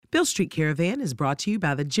Beale Street Caravan is brought to you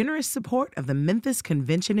by the generous support of the Memphis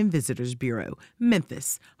Convention and Visitors Bureau.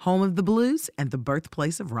 Memphis, home of the blues and the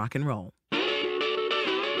birthplace of rock and roll.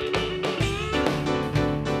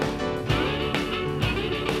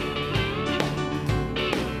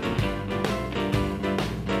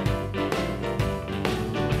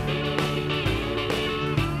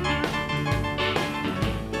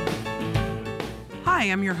 Hi,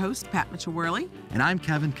 I'm your host, Pat Mitchell-Worley. And I'm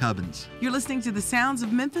Kevin Cubbins. You're listening to the sounds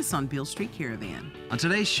of Memphis on Beale Street Caravan. On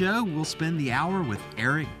today's show, we'll spend the hour with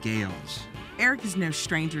Eric Gales. Eric is no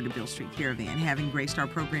stranger to Beale Street Caravan, having graced our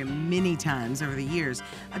program many times over the years.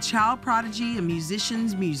 A child prodigy, a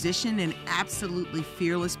musician's musician, and absolutely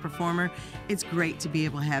fearless performer, it's great to be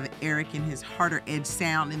able to have Eric and his harder edge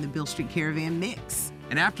sound in the Beale Street Caravan mix.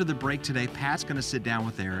 And after the break today, Pat's going to sit down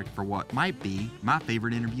with Eric for what might be my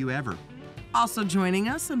favorite interview ever. Also joining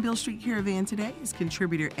us on Beale Street Caravan today is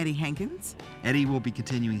contributor Eddie Hankins. Eddie will be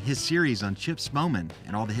continuing his series on Chip Moman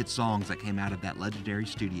and all the hit songs that came out of that legendary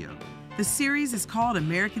studio. The series is called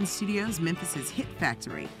American Studios Memphis' Hit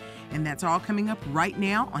Factory, and that's all coming up right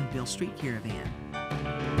now on Beale Street Caravan.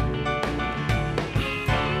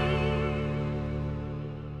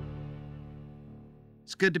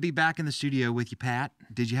 It's good to be back in the studio with you, Pat.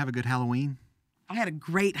 Did you have a good Halloween? I had a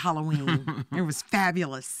great Halloween. It was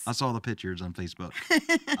fabulous. I saw the pictures on Facebook.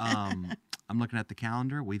 I'm looking at the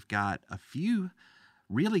calendar. We've got a few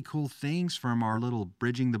really cool things from our little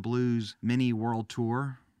Bridging the Blues mini world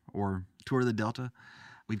tour, or Tour of the Delta.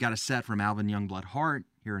 We've got a set from Alvin Youngblood Hart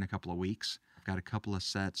here in a couple of weeks. I've got a couple of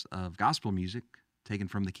sets of gospel music taken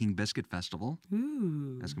from the King Biscuit Festival.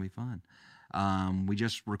 Ooh. That's going to be fun. We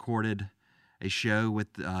just recorded a show with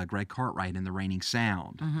Greg Cartwright in the Reigning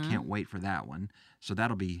Sound. Can't wait for that one. So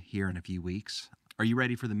that'll be here in a few weeks. Are you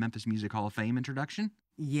ready for the Memphis Music Hall of Fame introduction?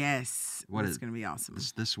 Yes. It's going to be awesome.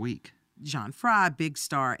 It's this week. John Fry, Big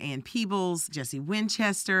Star, Ann Peebles, Jesse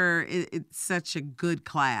Winchester. It's such a good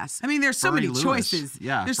class. I mean, there's so Furry many Lewis. choices.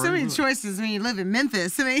 Yeah, there's so Furry many Lewis. choices when you live in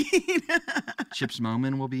Memphis. I mean, Chip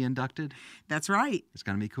Moman will be inducted. That's right. It's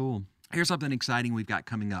going to be cool. Here's something exciting we've got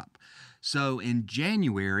coming up. So in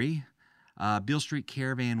January, Beale Street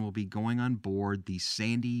Caravan will be going on board the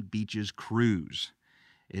Sandy Beaches Cruise.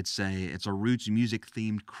 It's a roots music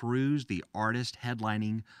themed cruise. The artist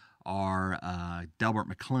headlining are Delbert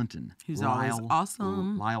McClinton, Who's always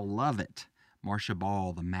awesome. Lyle Lovett, Marcia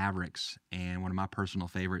Ball, the Mavericks, and one of my personal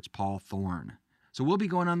favorites, Paul Thorne. So we'll be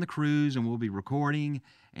going on the cruise and we'll be recording,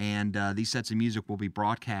 and these sets of music will be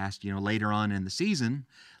broadcast, later on in the season.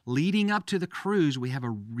 Leading up to the cruise, we have a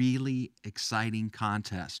really exciting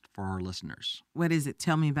contest for our listeners. What is it?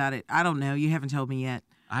 Tell me about it. I don't know. You haven't told me yet.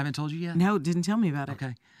 I haven't told you yet? No, didn't tell me about it.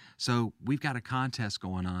 Okay. So we've got a contest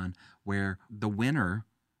going on where the winner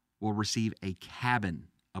will receive a cabin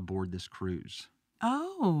aboard this cruise.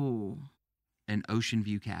 Oh. An ocean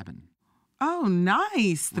view cabin. Oh,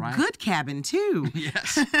 nice. The Right. good cabin, too.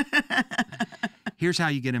 Yes. Here's how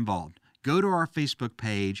you get involved. Go to our Facebook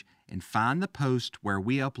page and find the post where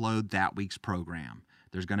we upload that week's program.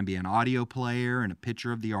 There's going to be an audio player and a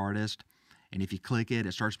picture of the artist. And if you click it,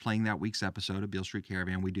 it starts playing that week's episode of Beale Street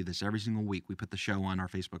Caravan. We do this every single week. We put the show on our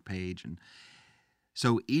Facebook page. And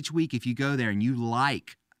so each week, if you go there and you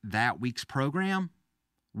like that week's program,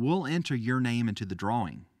 we'll enter your name into the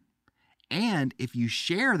drawing. And if you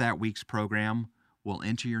share that week's program, we'll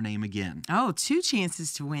enter your name again. Oh, 2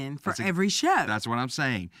 chances to win for That's every show. That's what I'm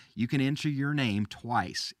saying. You can enter your name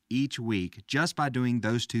twice each week just by doing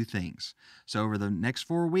those 2 things. So over the next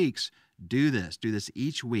 4 weeks, do this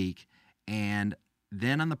each week. And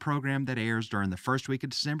then on the program that airs during the first week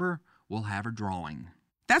of December, we'll have a drawing.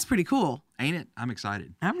 That's pretty cool. Ain't it? I'm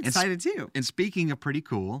excited. I'm excited, too. And speaking of pretty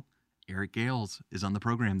cool, Eric Gales is on the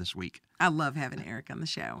program this week. I love having Eric on the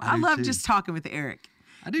show. I I do love too. just talking with Eric.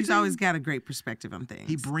 I do He's too. always got a great perspective on things.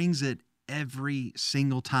 He brings it every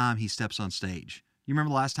single time he steps on stage. You remember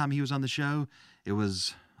the last time he was on the show? It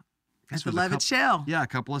was... At the Levitt Shell. Yeah, a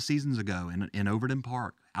couple of seasons ago in Overton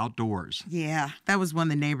Park, outdoors. Yeah, that was one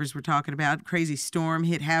the neighbors were talking about. Crazy storm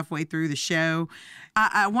hit halfway through the show.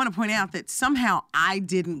 I want to point out that somehow I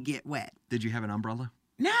didn't get wet. Did you have an umbrella?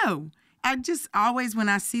 No. I just always, when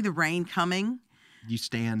I see the rain coming, You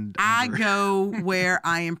stand I under. go where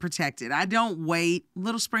I am protected. I don't wait.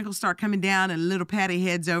 Little sprinkles start coming down and little Patty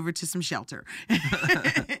heads over to some shelter.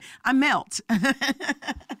 I melt.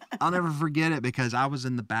 I'll never forget it because I was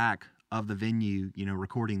in the back of the venue,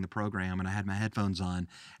 recording the program, and I had my headphones on,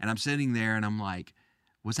 and I'm sitting there and I'm like,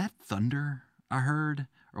 was that thunder I heard?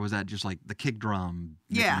 Or was that just like the kick drum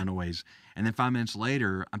making Yeah. a noise? And then 5 minutes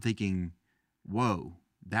later, I'm thinking, whoa,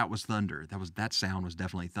 that was thunder. That sound was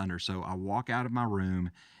definitely thunder. So I walk out of my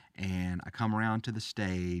room and I come around to the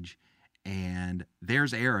stage, and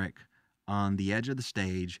there's Eric on the edge of the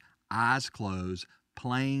stage, eyes closed,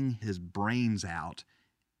 playing his brains out,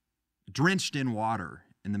 drenched in water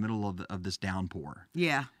in the middle of this downpour.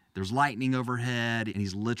 Yeah. There's lightning overhead, and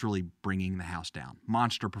he's literally bringing the house down.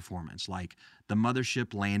 Monster performance, like the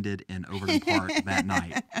mothership landed in Overton Park that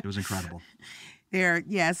night. It was incredible.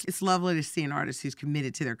 Yes, it's lovely to see an artist who's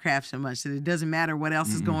committed to their craft so much that it doesn't matter what else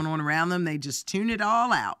is going on around them. They just tune it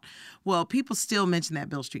all out. Well, people still mention that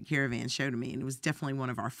Beale Street Caravan show to me, and it was definitely one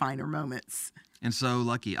of our finer moments. And so,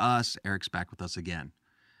 lucky us, Eric's back with us again.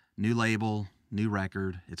 New label, new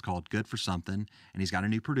record. It's called Good for Something, and he's got a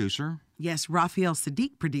new producer. Yes, Raphael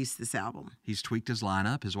Sadiq produced this album. He's tweaked his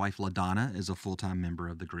lineup. His wife, LaDonna, is a full-time member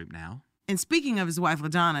of the group now. And speaking of his wife,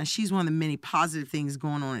 LaDonna, she's one of the many positive things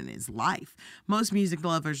going on in his life. Most music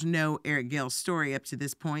lovers know Eric Gale's story up to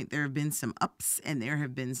this point. There have been some ups and there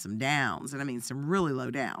have been some downs, and I mean some really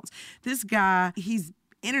low downs. This guy, he's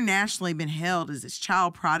internationally been hailed as this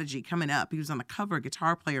child prodigy coming up. He was on the cover of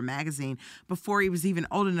Guitar Player magazine before he was even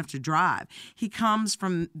old enough to drive. He comes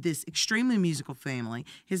from this extremely musical family.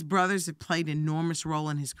 His brothers have played an enormous role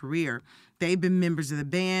in his career. They've been members of the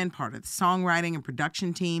band, part of the songwriting and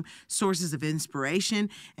production team, sources of inspiration,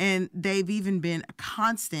 and they've even been a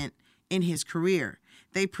constant in his career.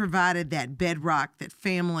 They provided that bedrock that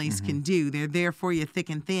families can do. They're there for you thick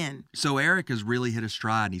and thin. So Eric has really hit a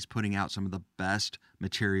stride, and he's putting out some of the best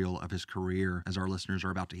material of his career, as our listeners are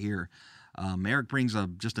about to hear. Eric brings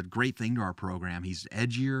just a great thing to our program. He's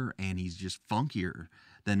edgier, and he's just funkier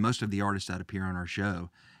than most of the artists that appear on our show.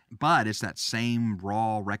 But it's that same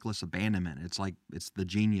raw, reckless abandonment. It's like it's the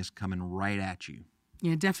genius coming right at you.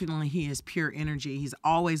 Yeah, definitely he is pure energy. He's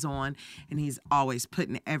always on, and he's always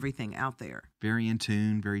putting everything out there. Very in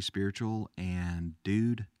tune, very spiritual, and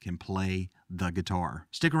dude can play the guitar.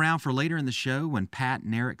 Stick around for later in the show when Pat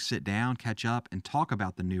and Eric sit down, catch up, and talk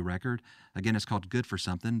about the new record. Again, it's called Good for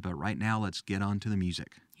Something, but right now let's get on to the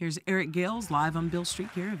music. Here's Eric Gales live on Beale Street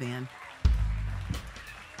Caravan.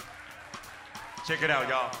 Check it out,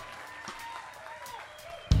 y'all.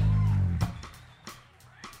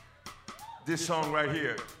 This song right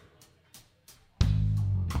here.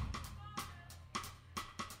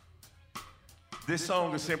 This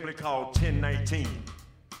song is simply called 1019.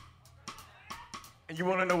 And you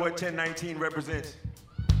want to know what 1019 represents?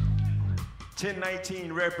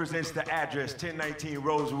 1019 represents the address, 1019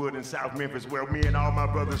 Rosewood in South Memphis, where me and all my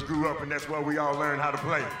brothers grew up, and that's where we all learned how to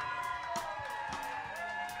play.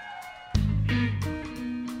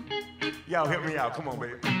 Y'all help me out, come on,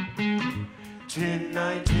 baby.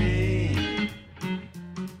 1019.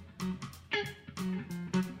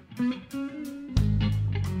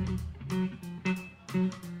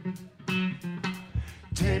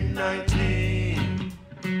 1019.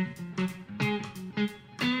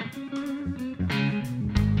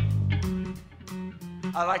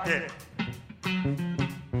 I like that.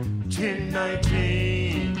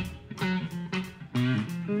 1019.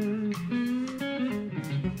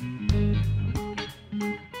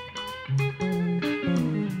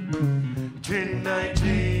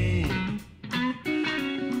 1019.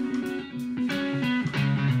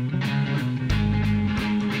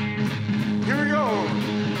 Here we go.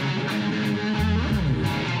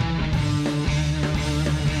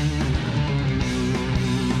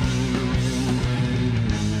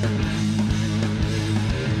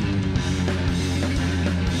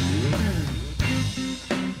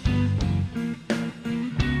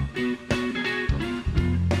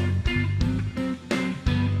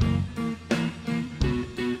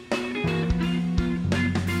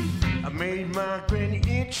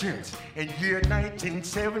 In year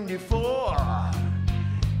 1974,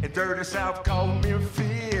 in dirty South called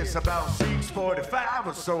Memphis, about 6:45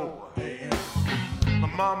 or so. My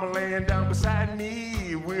mama laying down beside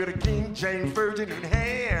me with a King James Version in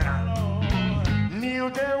hand.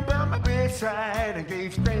 Kneeled down by my bedside and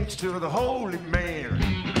gave thanks to the holy man.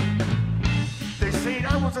 They said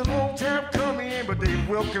I was a long time coming, but they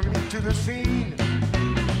welcomed me to the scene.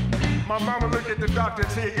 My mama looked at the doctor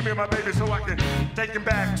and said, give me my baby so I can take him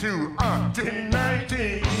back to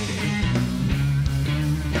 1019.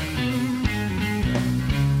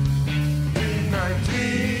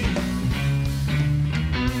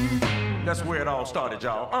 1019. That's where it all started,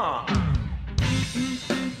 y'all.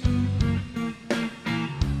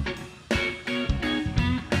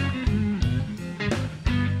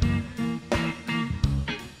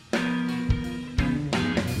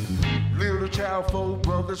 Child, 4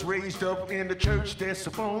 brothers raised up in the church that's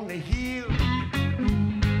up on the hill.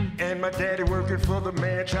 And my daddy working for the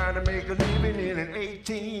man, trying to make a living in an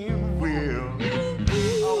 18-wheel.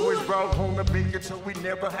 Always brought home the bacon so we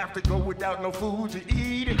never have to go without no food to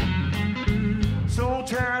eat. So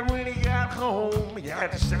tired when he got home, he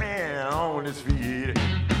had to stand on his feet.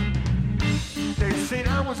 They said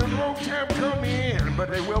I was a long time coming,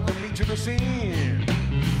 but they welcomed me to the scene.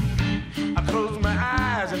 I close my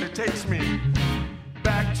eyes and it takes me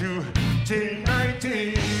back to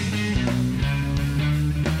 1019.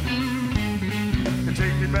 It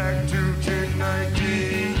takes me back to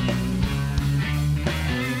 1019.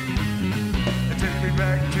 It takes me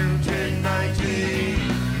back to 1019.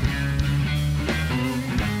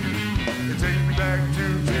 It takes me back to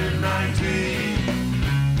 1019.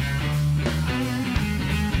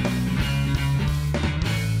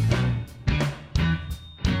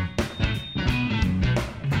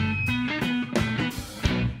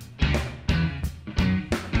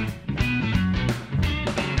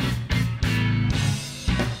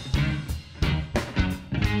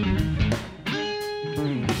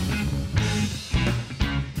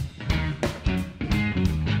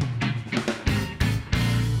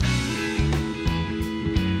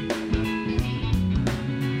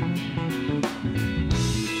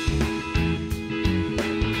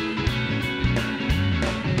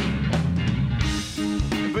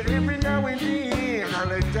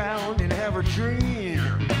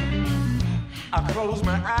 I close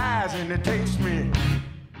my eyes and it takes me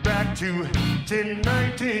back to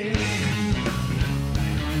 1019.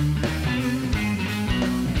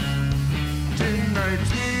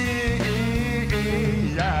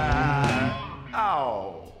 1019, yeah.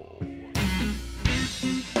 Oh.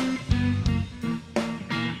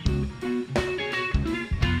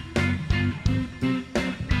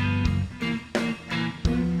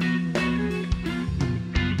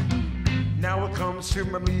 Now it comes to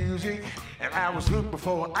my music, and I was hooked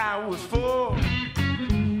before I was four.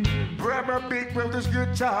 Grabbed my big brother's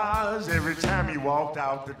guitars every time he walked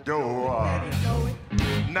out the door.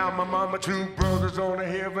 Now my mama, two brothers on the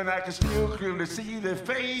heaven, I can still clearly see their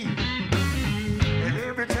face. And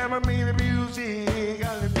every time I'm in the music,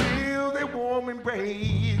 I feel their warm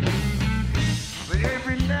embrace. But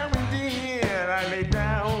every now and then, I lay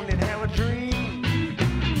down and have a dream.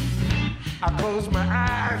 I close my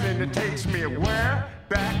eyes and it takes me where?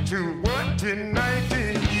 Back to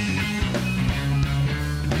 1019.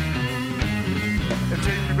 It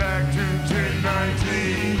takes me back to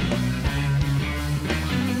 1019.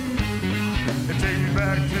 It takes me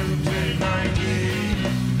back to 1019.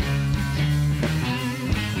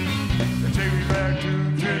 It takes me back to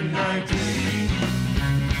 1019.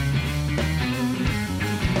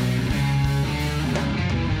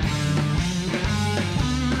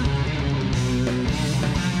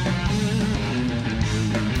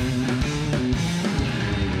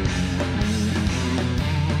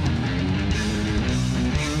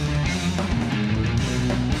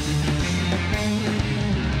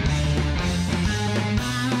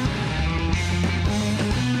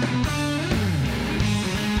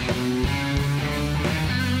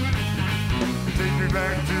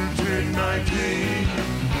 Back to 1019.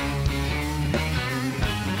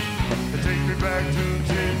 It takes me back to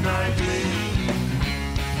 1019.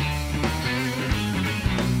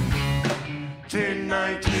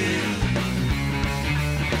 1019.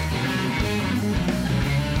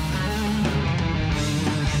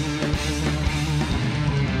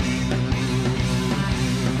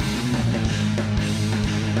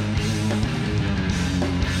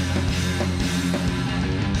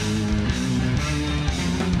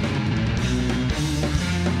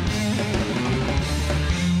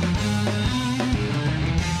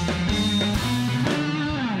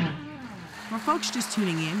 Folks just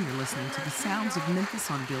tuning in, you're listening to the sounds of Memphis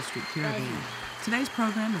on Beale Street Caribbean. Today's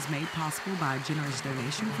program is made possible by a generous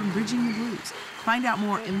donation from Bridging the Blues. Find out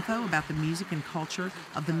more info about the music and culture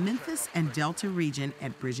of the Memphis and Delta region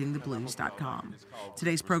at bridgingtheblues.com.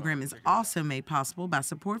 Today's program is also made possible by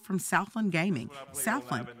support from Southland Gaming.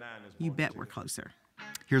 Southland, you bet we're closer.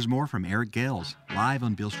 Here's more from Eric Gales, live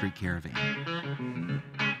on Beale Street Caravan.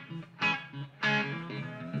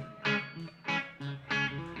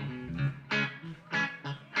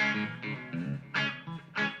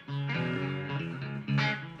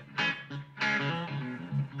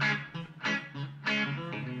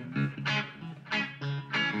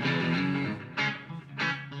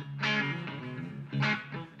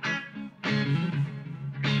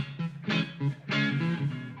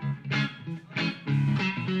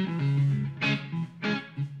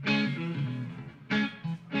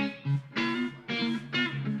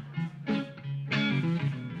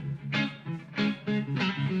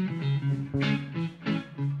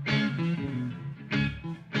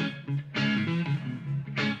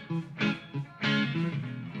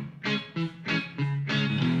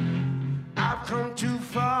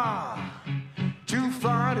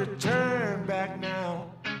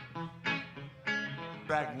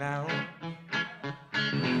 back now.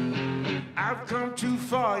 I've come too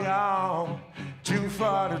far, y'all, too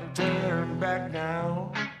far to turn back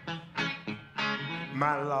now.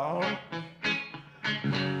 My Lord,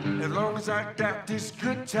 as long as I got this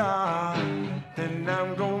guitar, then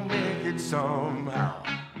I'm gonna make it somehow.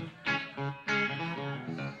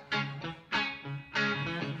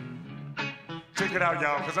 Check it out,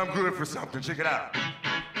 y'all, because I'm good for something. Check it out.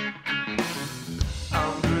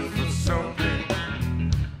 I'm good for something.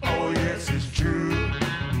 Oh, yes, it's true.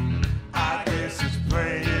 I guess it's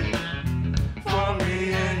playing for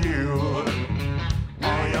me and you.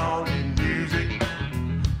 All y'all need music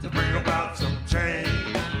to bring about some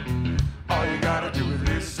change. All you gotta do is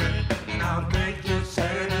listen, and I'll make you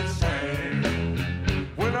say the same.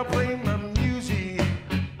 When I play my music,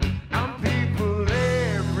 I'm people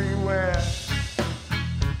everywhere.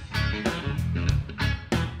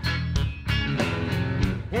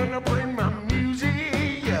 When I play my music,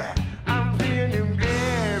 I'm playing them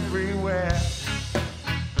everywhere.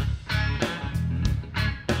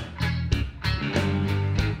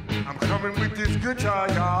 I'm coming with this guitar,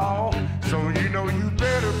 y'all, so you know you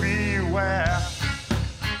better beware.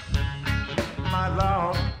 My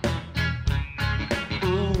Lord,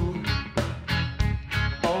 ooh,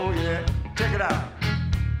 oh yeah, check it out.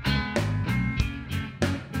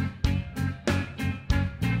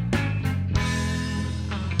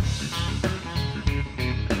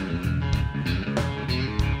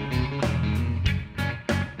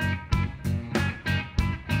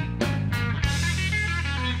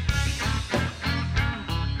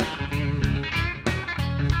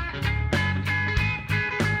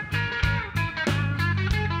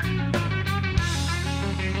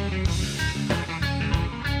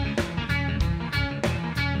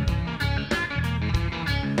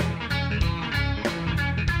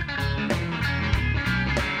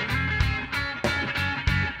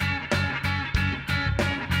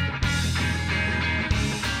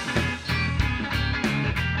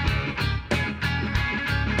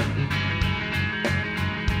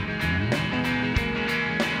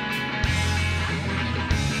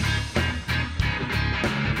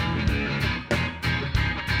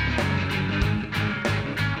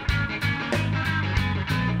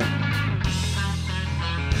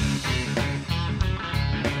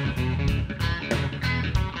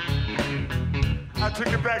 I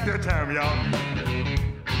took it back that time, y'all.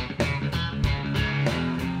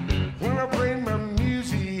 When I play my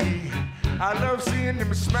music, I love seeing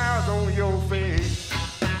them smiles on your face.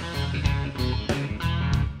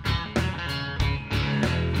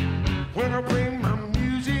 When I play my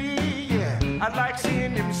music, I like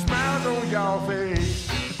seeing them smiles on your face.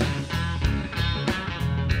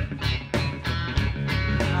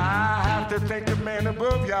 I have to thank the man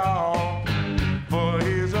above y'all for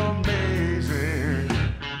his amazing.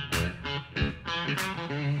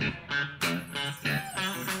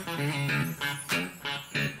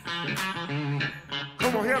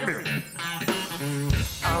 Come on, help me.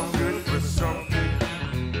 I'm good for something.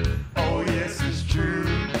 Oh, yes, it's true.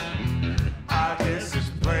 I guess it's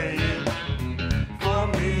playing for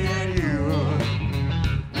me and you.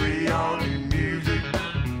 We all need music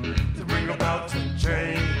to bring about some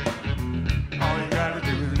change. All you gotta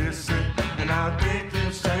do is listen, and I think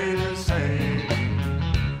you say the same.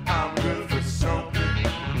 I'm good for something.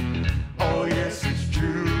 Oh, yes, it's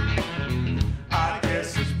true. I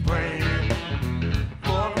guess it's playing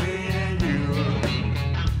for me and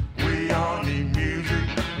you. We all need music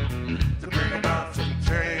to bring about some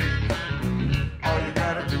change. All you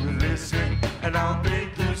gotta do is listen, and I'll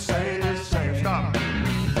think you say the same. Stop.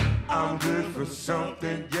 I'm good for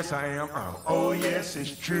something. Yes, I am. Oh, yes,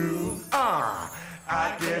 it's true.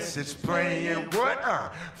 I guess it's playing what?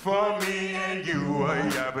 For me and you.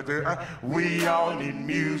 Yeah, but we all need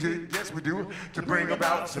music. Yes, we do. To bring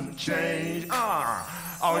about some change.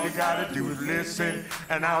 All you gotta do is listen,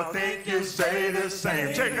 and I'll think you say the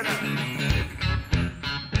same. Check it out.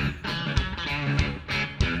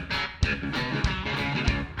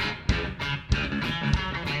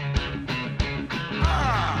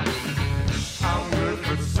 I'm good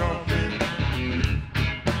for something.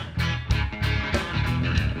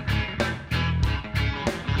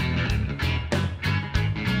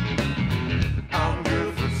 I'm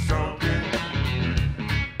good for something.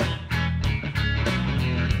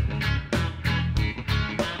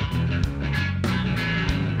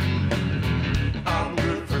 I'm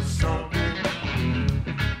good for something.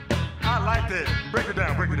 I like that. Break it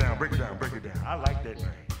down, break it down, break it down, break it down. I like that,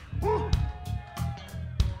 man. Woo!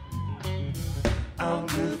 I'm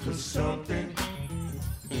good for something.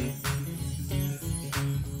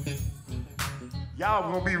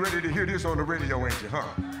 Y'all gonna be ready to hear this on the radio, ain't you, huh?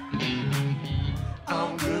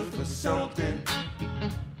 I'm good for something.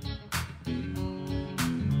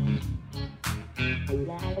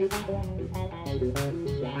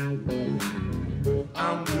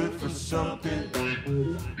 I'm good for something.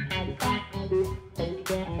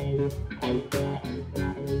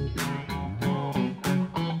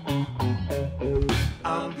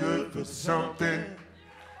 I'm good for something.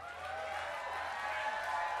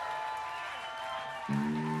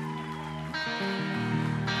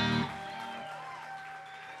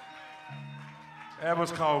 That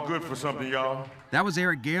was called Good for Something, y'all. That was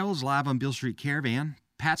Eric Gales live on Beale Street Caravan.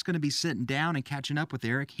 Pat's going to be sitting down and catching up with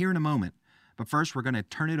Eric here in a moment. But first, we're going to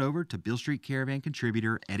turn it over to Beale Street Caravan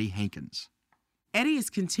contributor Eddie Hankins. Eddie is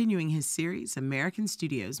continuing his series, American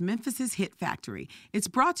Studios, Memphis' Hit Factory. It's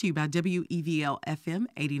brought to you by WEVL-FM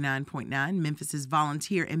 89.9, Memphis'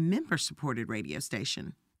 volunteer and member-supported radio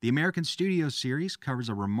station. The American Studios series covers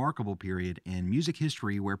a remarkable period in music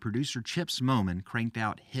history where producer Chips Moman cranked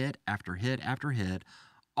out hit after hit after hit,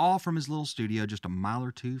 all from his little studio just a mile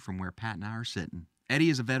or two from where Pat and I are sitting. Eddie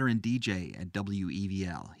is a veteran DJ at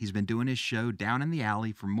WEVL. He's been doing his show down in the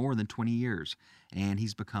alley for more than 20 years, and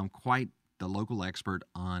he's become quite the local expert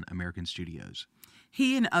on American Studios.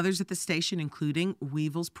 He and others at the station, including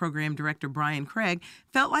Weevil's program director Brian Craig,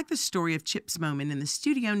 felt like the story of Chips Moman in the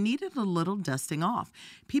studio needed a little dusting off.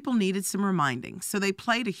 People needed some reminding, so they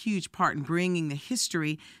played a huge part in bringing the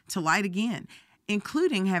history to light again,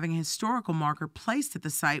 including having a historical marker placed at the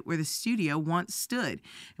site where the studio once stood.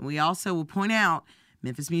 And we also will point out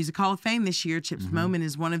Memphis Music Hall of Fame this year. Chips Moman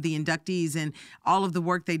is one of the inductees, and all of the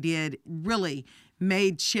work they did really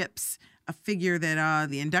made Chips a figure that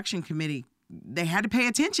the induction committee, they had to pay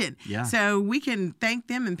attention. Yeah. So we can thank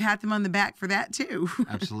them and pat them on the back for that, too.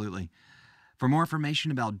 Absolutely. For more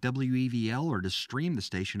information about WEVL or to stream the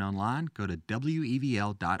station online, go to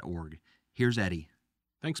WEVL.org. Here's Eddie.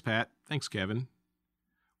 Thanks, Pat. Thanks, Kevin.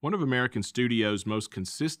 One of American Studio's most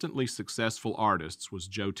consistently successful artists was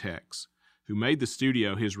Joe Tex, who made the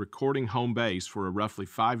studio his recording home base for a roughly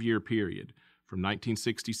 5-year period, from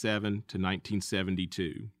 1967 to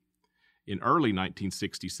 1972. In early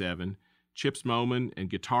 1967, Chips Moman and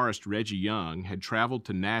guitarist Reggie Young had traveled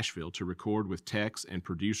to Nashville to record with Tex and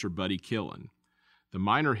producer Buddy Killen. The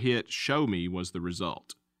minor hit Show Me was the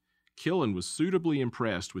result. Killen was suitably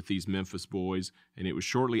impressed with these Memphis boys, and it was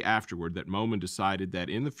shortly afterward that Moman decided that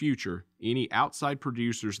in the future, any outside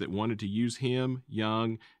producers that wanted to use him,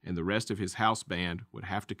 Young, and the rest of his house band would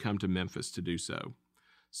have to come to Memphis to do so.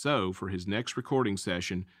 So, for his next recording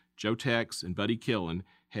session, Joe Tex and Buddy Killen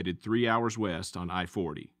headed 3 hours west on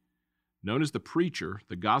I-40. Known as the Preacher,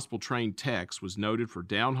 the gospel-trained Tex was noted for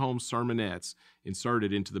down-home sermonettes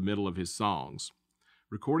inserted into the middle of his songs.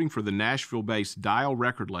 Recording for the Nashville-based Dial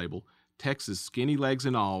record label, Tex's Skinny Legs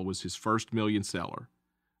and All was his first million seller.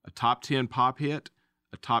 A top 10 pop hit,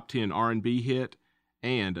 a top 10 R&B hit,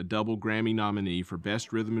 and a double Grammy nominee for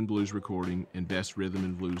Best Rhythm and Blues Recording and Best Rhythm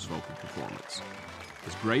and Blues Vocal Performance.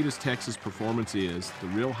 As great as Tex's performance is, the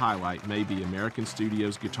real highlight may be American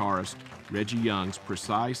Studios guitarist Reggie Young's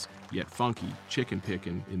precise yet funky chicken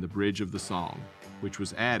picking in the bridge of the song, which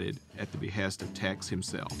was added at the behest of Tex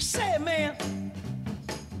himself. Say, man,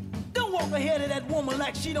 don't walk ahead of that woman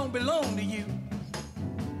like she don't belong to you.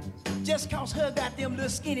 Just cause her got them little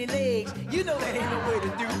skinny legs, you know that ain't no way to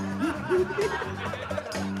do.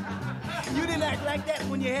 You didn't act like that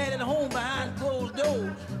when you had it home behind closed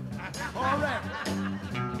doors. All right.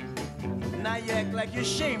 Now you act like you're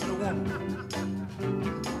ashamed of the woman.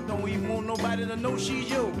 Don't even want nobody to know she's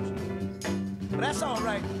yours. But that's all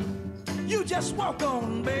right. You just walk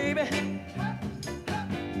on, baby.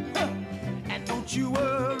 And don't you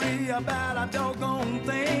worry about a doggone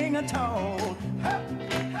thing at all.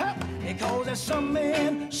 Because there's some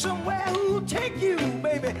man somewhere who'll take you,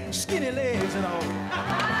 baby, skinny legs and all.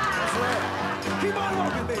 That's right. Keep on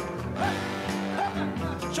walking, baby.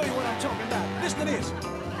 Show you what I'm talking about. Listen to this.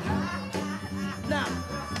 Now,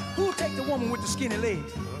 who'll take the woman with the skinny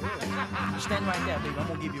legs? Stand right there, baby. I'm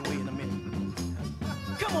gonna give you away in a minute.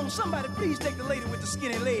 Come on, somebody, please take the lady with the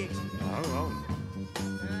skinny legs.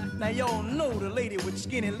 Now, y'all know the lady with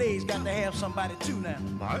skinny legs got to have somebody too now.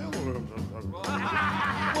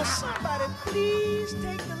 Will somebody please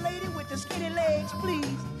take the lady with the skinny legs,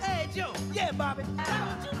 please? Hey, Joe. Yeah, Bobby.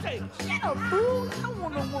 Why don't you take her? Shut up, fool. I don't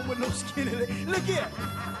want no woman with no skinny legs. Look here.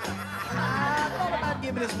 I thought about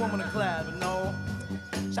giving this woman a Clyde, but no.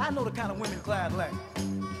 So I know the kind of women Clyde like.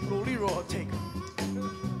 Little Leroy will take her.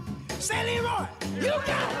 Say, Leroy, you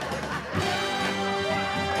got it.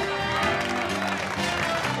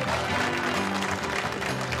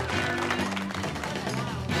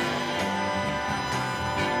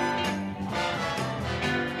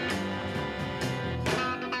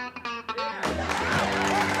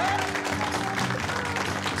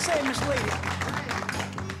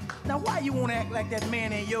 Now why you wanna act like that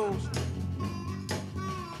man ain't yours?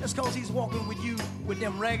 Just cause he's walking with you with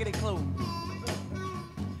them raggedy clothes.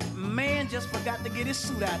 Man just forgot to get his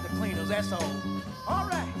suit out the cleaners, that's all. All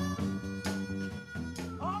right.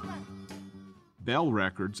 Bell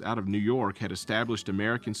Records out of New York had established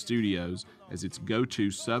American Studios as its go-to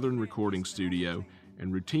Southern recording studio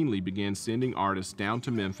and routinely began sending artists down to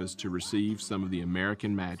Memphis to receive some of the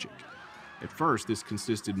American magic. At first, this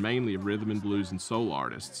consisted mainly of rhythm and blues and soul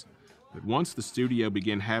artists, but once the studio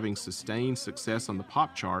began having sustained success on the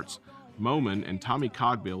pop charts, Moman and Tommy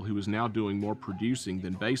Cogbill, who was now doing more producing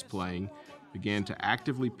than bass playing, began to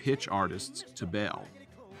actively pitch artists to Bell.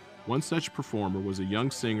 One such performer was a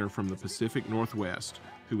young singer from the Pacific Northwest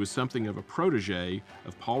who was something of a protege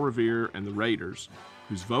of Paul Revere and the Raiders,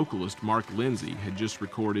 whose vocalist Mark Lindsay had just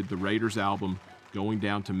recorded the Raiders' album Going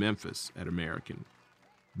Down to Memphis at American.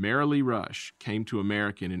 Marilee Rush came to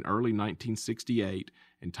American in early 1968,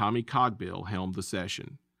 and Tommy Cogbill helmed the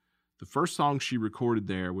session. The first song she recorded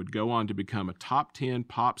there would go on to become a top 10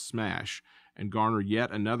 pop smash and garner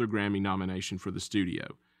yet another Grammy nomination for the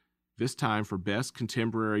studio, this time for Best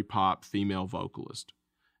Contemporary Pop Female Vocalist.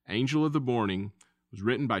 Angel of the Morning was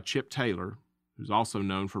written by Chip Taylor, who's also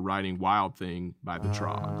known for writing Wild Thing by the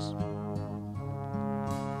Troggs.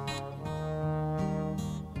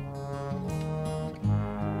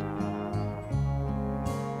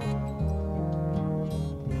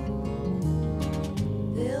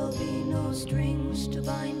 There'll be no strings to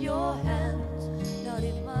bind your hands, not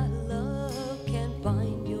if my love can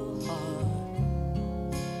bind your heart.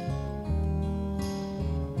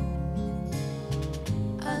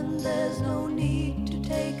 And there's no need to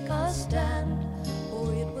take a stand,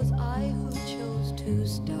 for it was I who chose to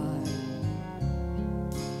start.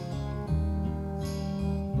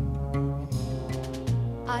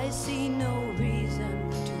 I see no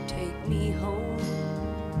reason to take me home.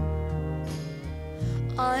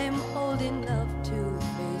 I'm old enough to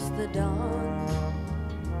face the dawn.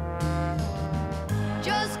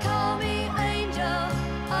 Just call me angel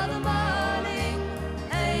of the morning,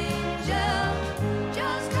 angel.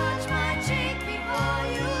 Just touch my cheek before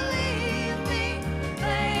you leave me,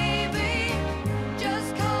 baby.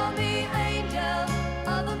 Just call me angel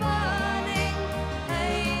of the morning,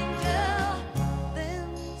 angel. Then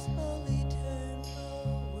slowly turn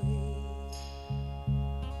away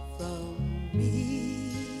from me.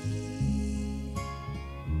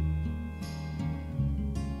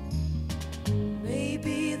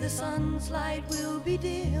 Maybe the sun's light will be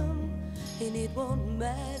dim, and it won't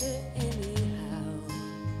matter anyhow.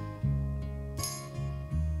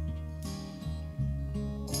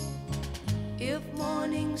 If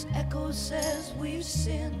morning's echo says we've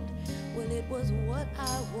sinned, well, it was what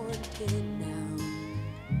I wanted now.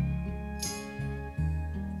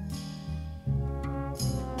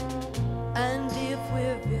 And if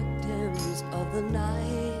we're victims of the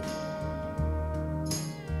night,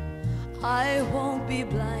 I won't be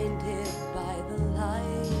blinded by the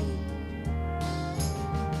light.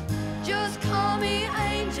 Just call me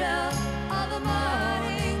angel of the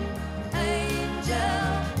morning,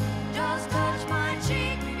 angel. Just touch my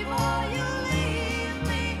cheek before you leave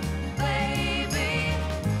me, baby.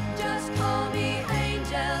 Just call me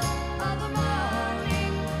angel of the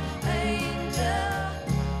morning, angel.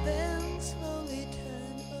 Then slowly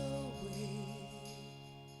turn away.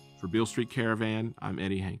 For Beale Street Caravan, I'm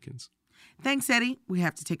Eddie Hankins. Thanks, Eddie. We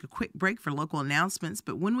have to take a quick break for local announcements,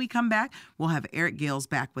 but when we come back, we'll have Eric Gales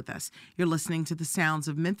back with us. You're listening to the sounds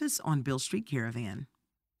of Memphis on Beale Street Caravan.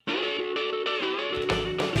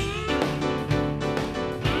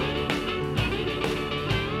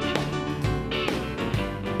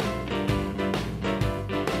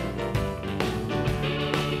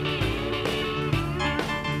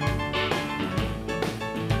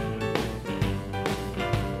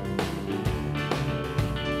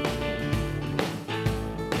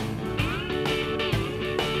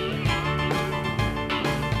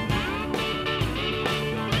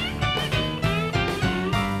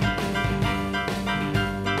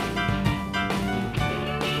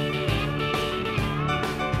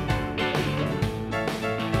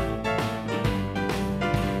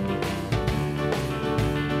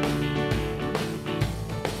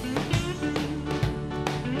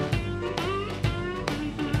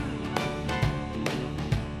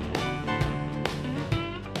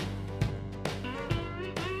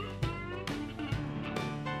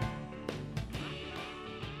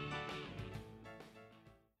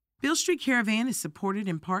 Beale Street Caravan is supported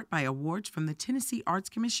in part by awards from the Tennessee Arts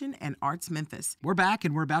Commission and Arts Memphis. We're back,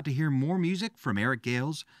 and we're about to hear more music from Eric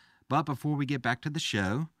Gales. But before we get back to the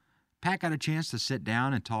show, Pat got a chance to sit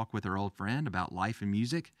down and talk with her old friend about life and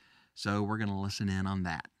music. So we're going to listen in on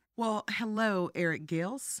that. Well, hello, Eric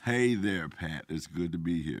Gales. Hey there, Pat. It's good to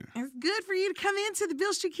be here. It's good for you to come into the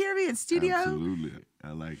Beale Street Caribbean studio. Absolutely.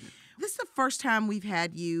 I like it. This is the first time we've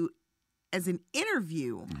had you as an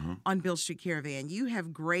interview on Beale Street Caravan. You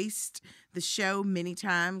have graced the show many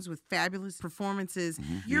times with fabulous performances.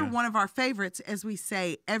 You're one of our favorites, as we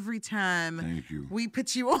say every time Thank you. we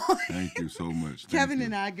put you on. Thank you so much. Kevin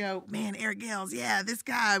and I go, man, Eric Gales, yeah, this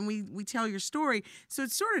guy, and we tell your story. So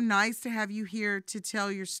it's sort of nice to have you here to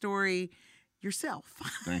tell your story yourself.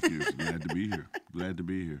 Thank you. Glad to be here. Glad to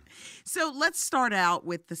be here. So let's start out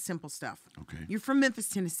with the simple stuff. Okay. You're from Memphis,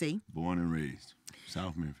 Tennessee. Born and raised.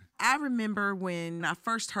 South Memphis. I remember when I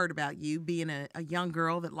first heard about you being a young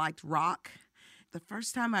girl that liked rock. The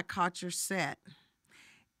first time I caught your set,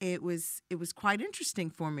 it was quite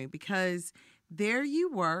interesting for me because there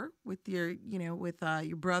you were with your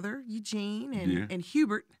brother Eugene and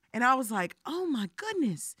Hubert, and I was like, oh my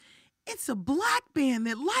goodness, it's a black band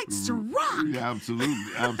that likes to rock. Yeah, absolutely.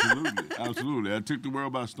 I took the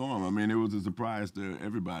world by storm. I mean, it was a surprise to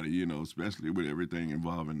everybody, especially with everything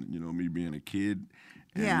involving, me being a kid.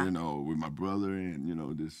 And, with my brother and,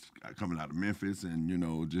 just coming out of Memphis and,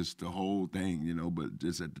 just the whole thing, but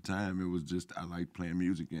just at the time, it was just, I liked playing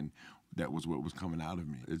music and that was what was coming out of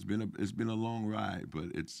me. It's been a long ride, but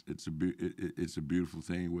it's a beautiful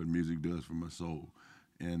thing what music does for my soul.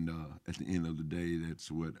 And at the end of the day,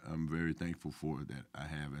 that's what I'm very thankful for that I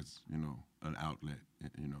have as, an outlet,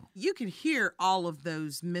 You can hear all of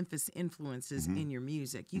those Memphis influences in your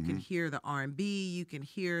music. You can hear the R&B, you can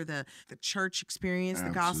hear the church experience, the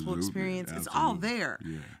gospel experience. It's all there.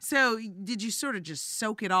 Yeah. So did you sort of just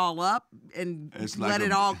soak it all up and like let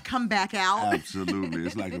it all come back out? Absolutely.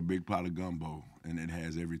 It's like a big pot of gumbo, and it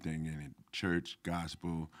has everything in it. Church,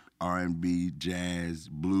 gospel, R&B, jazz,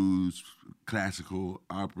 blues, classical,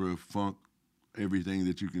 opera, funk, everything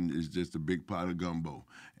that you can is just a big pot of gumbo.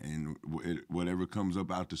 And whatever comes up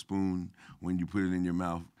out the spoon, when you put it in your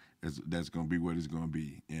mouth, that's going to be what it's going to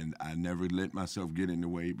be. And I never let myself get in the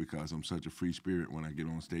way because I'm such a free spirit when I get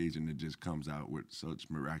on stage, and it just comes out with such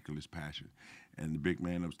miraculous passion. And the big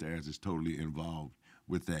man upstairs is totally involved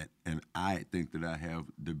with that. And I think that I have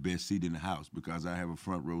the best seat in the house because I have a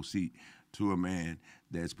front row seat to a man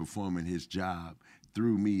that's performing his job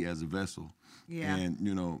through me as a vessel. Yeah.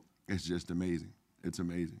 And, it's just amazing. It's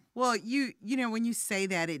amazing. Well, when you say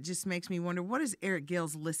that, it just makes me wonder, what does Eric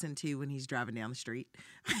Gales listen to when he's driving down the street?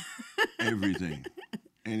 Everything.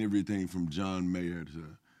 And everything from John Mayer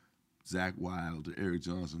to Zach Wilde to Eric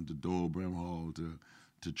Johnson to Doyle Bramhall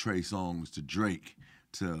to Trey Songz to Drake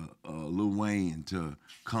to Lil Wayne to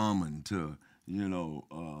Common to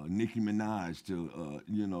Nicki Minaj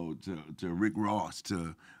to Rick Ross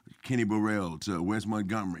to Kenny Burrell to Wes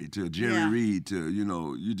Montgomery to Jerry Reed to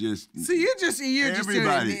you just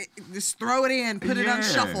everybody just throw it in, put it on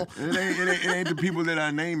shuffle. It ain't the people that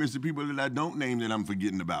I name, it's the people that I don't name that I'm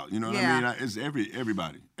forgetting about. You know what I mean? It's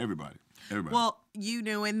everybody. Well,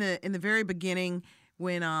 in the very beginning,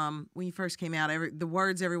 when you first came out, the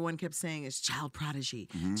words everyone kept saying is child prodigy,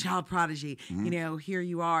 child prodigy. Here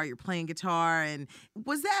you are, you're playing guitar, and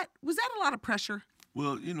was that a lot of pressure?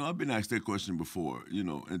 Well, I've been asked that question before,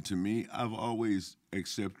 and to me, I've always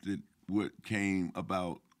accepted what came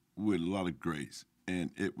about with a lot of grace, and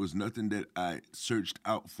it was nothing that I searched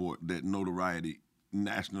out for. That notoriety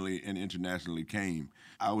nationally and internationally came.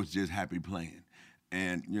 I was just happy playing.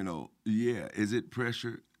 And, is it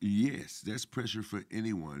pressure? Yes, that's pressure for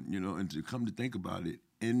anyone, and to come to think about it,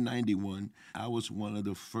 in 91, I was one of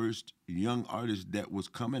the first young artists that was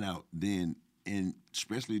coming out then, and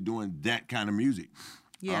especially doing that kind of music.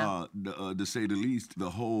 Yeah. To say the least,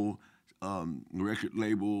 the whole record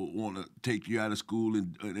label want to take you out of school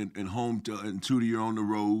and home and tutor you on the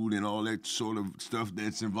road and all that sort of stuff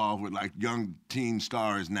that's involved with like young teen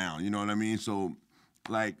stars now, you know what I mean? So,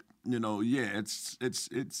 like, it's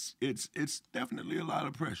definitely a lot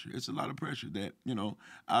of pressure. It's a lot of pressure that,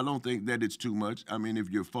 I don't think that it's too much. I mean,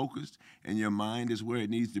 if you're focused and your mind is where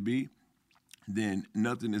it needs to be, then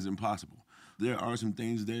nothing is impossible. There are some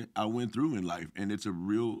things that I went through in life, and it's a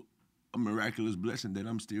miraculous blessing that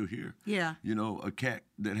I'm still here. Yeah. A cat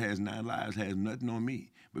that has 9 lives has nothing on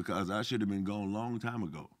me because I should have been gone a long time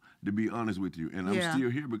ago, to be honest with you. And I'm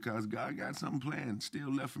still here because God got something planned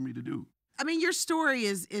still left for me to do. I mean, your story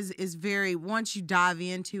is very, once you dive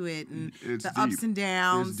into it and it's the deep. ups and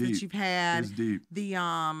downs that you've had, it's deep.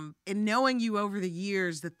 And knowing you over the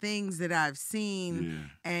years, the things that I've seen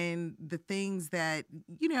and and the things that,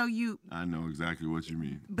 you know, I know exactly what you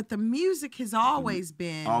mean. but the music has always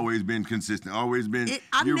been Consistent. Always been.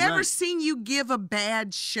 I've you're never right. seen you give a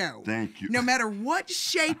bad show. Thank you. No matter what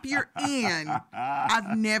shape you're in,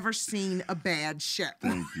 I've never seen a bad show.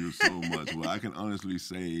 Thank you so much. Well, I can honestly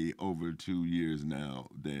say over 2 years now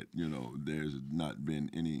that, you know, there's not been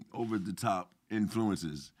any over-the-top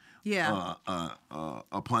influences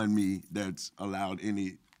upon me that's allowed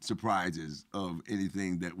any surprises of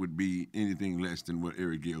anything that would be anything less than what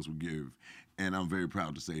Eric Gales would give. And I'm very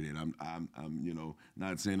proud to say that. I'm you know,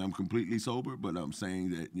 not saying I'm completely sober, but I'm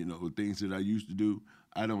saying that, you know, things that I used to do,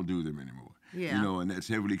 I don't do them anymore. Yeah. You know, and that's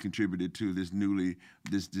heavily contributed to this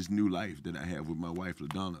new life that I have with my wife,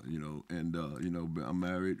 LaDonna, you know. And, you know,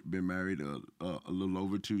 been married a little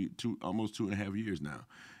over almost 2.5 years now.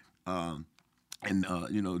 And,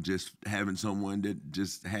 you know, just having someone that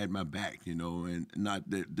just had my back, you know, and not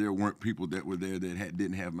that there weren't people that were there that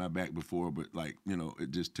didn't have my back before, but, like, you know, it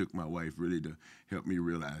just took my wife really to help me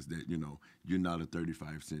realize that, you know, you're not a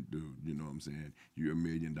 35-cent dude, you know what I'm saying? You're $1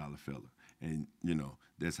 million fella. And, you know,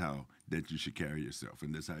 that's how that you should carry yourself,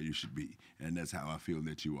 and that's how you should be, and that's how I feel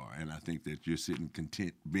that you are. And I think that you're sitting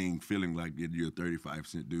content feeling like you're a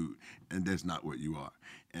 35-cent dude, and that's not what you are.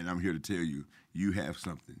 And I'm here to tell you, you have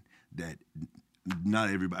something that not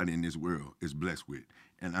everybody in this world is blessed with.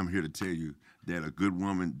 And I'm here to tell you that a good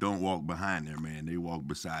woman don't walk behind their man, they walk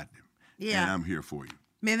beside them. Yeah. And I'm here for you.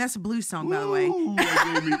 Man, that's a blues song, by the way. Ooh,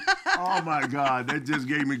 that gave me, oh my God, that just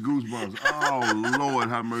gave me goosebumps. Oh Lord,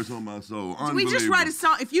 have mercy on my soul. We just write a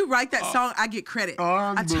song. If you write that song, I get credit.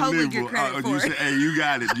 I totally get credit for it. Hey, you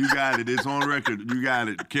got it. It's on record. You got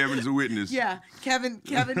it. Kevin's a witness. Yeah, Kevin,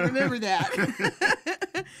 remember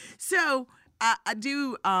that. So I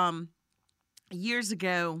do. Years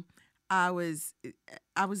ago, I was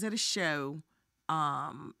at a show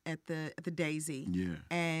at the Daisy. Yeah.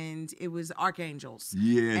 And it was Archangels.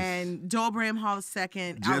 Yes. And Doyle Bramhall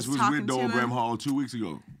II. Jess was with Doyle Bramhall 2 weeks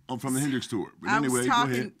ago from the Hendrix tour. But I anyway, was go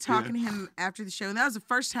ahead. talking to him after the show, and that was the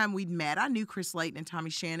first time we'd met. I knew Chris Layton and Tommy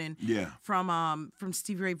Shannon from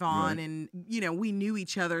Stevie Ray Vaughan, and, you know, we knew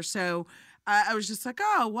each other. So I was just like,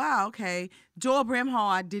 oh, wow, okay. Doyle Bramhall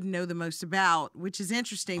I didn't know the most about, which is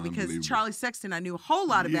interesting because Charlie Sexton I knew a whole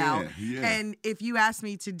lot about. Yeah. And if you ask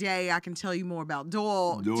me today, I can tell you more about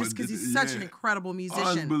Doyle just because he's such an incredible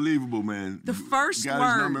musician. Unbelievable, man. The first got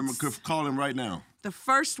words. His number, could call him right now. The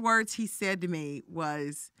first words he said to me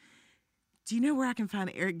was, do you know where I can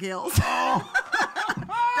find Eric Gales? Oh.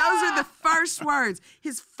 Those are the first words.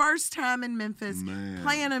 His first time in Memphis, Man.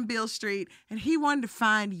 playing on Beale Street, and he wanted to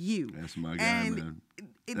find you. That's my guy, man.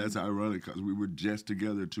 That's ironic because we were just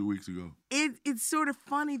together 2 weeks ago. It's sort of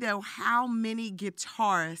funny, though, how many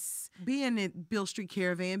guitarists, being at Beale Street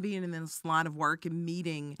Caravan, being in this line of work and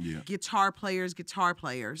meeting guitar players,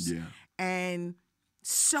 and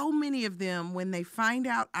so many of them, when they find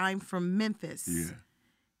out I'm from Memphis,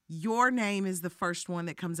 your name is the first one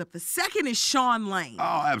that comes up. The second is Sean Lane.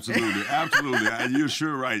 Oh, absolutely. You're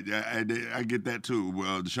sure right. I get that too.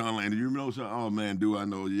 Well, Sean Lane, you know, oh man, do I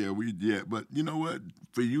know? Yeah. But you know what?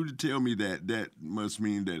 For you to tell me that must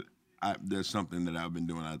mean that there's something that I've been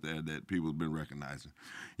doing out there that people have been recognizing.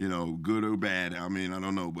 You know, good or bad. I mean, I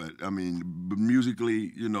don't know, but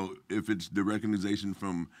musically, you know, if it's the recognition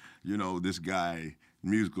from, you know, this guy,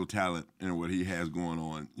 musical talent and what he has going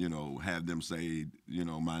on, you know, have them say, you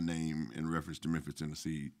know, my name in reference to Memphis,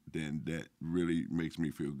 Tennessee, then that really makes me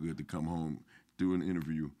feel good to come home, do an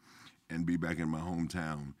interview, and be back in my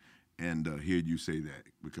hometown and hear you say that,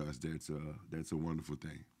 because that's a wonderful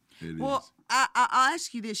thing. It is. I'll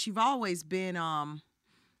ask you this. You've always been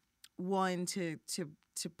one to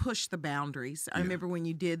push the boundaries. I remember when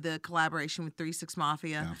you did the collaboration with 3 6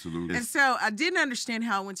 Mafia. Absolutely. And so I didn't understand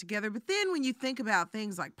how it went together. But then when you think about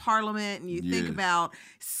things like Parliament and you think about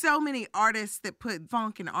so many artists that put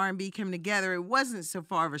funk and R&B coming together, it wasn't so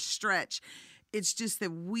far of a stretch. It's just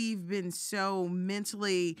that we've been so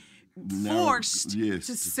mentally forced to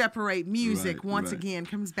separate music once again.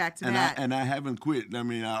 Comes back to that. And I haven't quit. I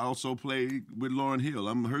mean, I also play with Lauryn Hill.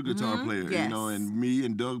 I'm her guitar player, you know, and me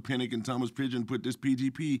and Doug Pinnick and Thomas Pidgeon put this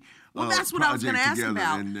PGP that's what I was going to ask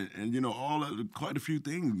about. And you know, quite a few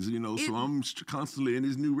things, you know, so I'm constantly in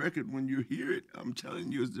this new record. When you hear it, I'm telling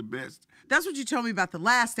you, it's the best. That's what you told me about the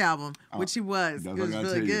last album, which it was. It was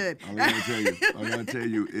really good. All I gotta tell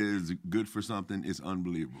you is Good for Something is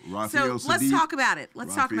unbelievable. Raphael so let's talk about it.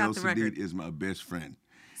 Let's talk about the record. Is my best friend.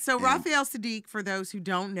 So Raphael Saadiq, for those who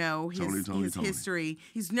don't know his Tony. history,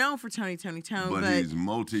 he's known for Tony Tone, but he's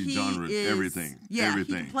multi-genre, everything. Yeah,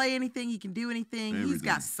 everything. he can play anything, he can do anything. Everything. He's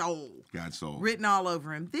got soul. Got soul. Written all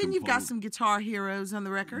over him. Then you've got some guitar heroes on the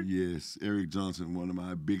record. Yes, Eric Johnson, one of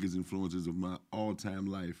my biggest influences of my all-time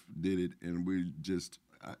life, did it, and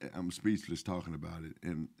I'm speechless talking about it.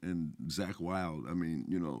 And Zakk Wylde, I mean,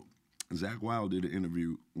 you know, Zakk Wylde did an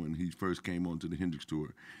interview when he first came onto the Hendrix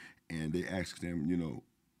tour, and they asked him, you know,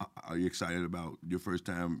 are you excited about your first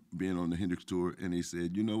time being on the Hendrix tour? And he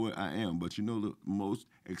said, you know what, I am, but you know the most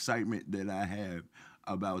excitement that I have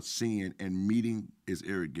about seeing and meeting is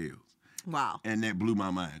Eric Gales. Wow. And that blew my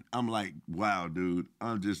mind. I'm like, wow, dude.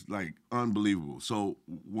 I'm just like unbelievable. So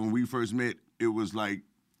when we first met, it was like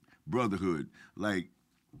brotherhood. Like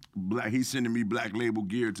he's sending me Black Label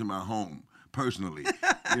gear to my home personally.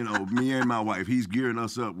 You know, me and my wife. He's gearing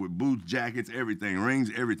us up with boots, jackets, everything, rings,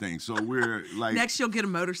 everything. So we're like... Next you'll get a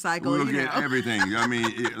motorcycle, We'll get everything. I mean,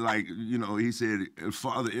 he said,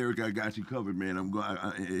 Father Eric, I got you covered, man.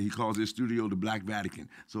 He calls his studio the Black Vatican.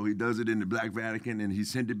 So he does it in the Black Vatican, and he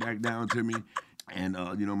sent it back down to me. And,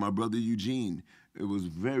 my brother Eugene, it was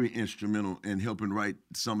very instrumental in helping write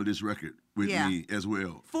some of this record with me as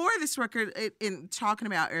well. For this record, in talking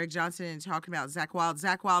about Eric Johnson and talking about Zakk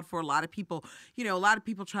Wylde, for a lot of people, a lot of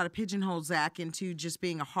people try to pigeonhole Zakk into just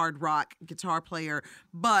being a hard rock guitar player,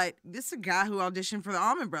 but this is a guy who auditioned for the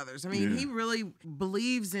Allman Brothers. I mean, he really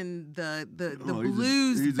believes in the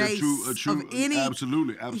blues base of any.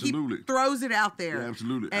 Absolutely. He throws it out there. Yeah,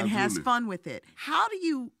 absolutely. And has fun with it. How do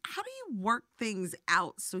you work things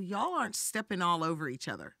out so y'all aren't stepping all over each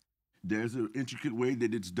other? There's an intricate way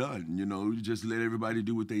that it's done, you just let everybody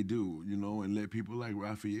do what they do, and let people like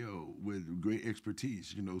Raphael with great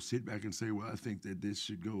expertise, sit back and say, well, I think that this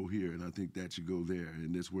should go here and I think that should go there.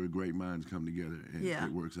 And that's where great minds come together and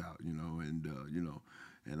it works out,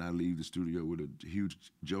 and I leave the studio with a huge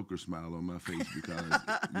Joker smile on my face because,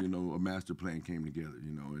 a master plan came together,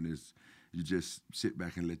 and you just sit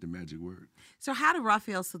back and let the magic work. So how did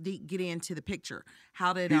Raphael Saadiq get into the picture?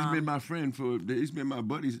 How did he's been my friend he's been my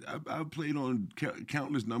buddy. I've played on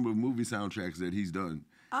countless number of movie soundtracks that he's done.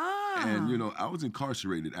 And, I was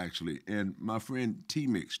incarcerated, actually. And my friend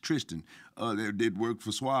T-Mix, Tristan, that did work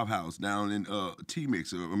for Suave House down in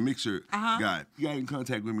T-Mix, a mixer guy. He got in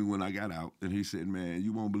contact with me when I got out. And he said, man,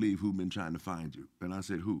 you won't believe who's been trying to find you. And I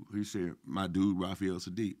said, who? He said, my dude, Raphael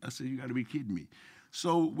Saadiq. I said, you got to be kidding me.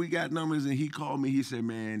 So we got numbers, and he called me. He said,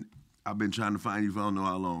 man, I've been trying to find you for I don't know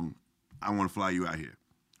how long. I want to fly you out here.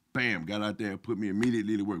 Bam, got out there, put me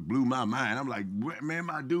immediately to work. Blew my mind. I'm like, man,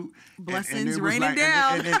 my dude. Blessings raining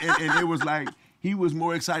down. And it was like, he was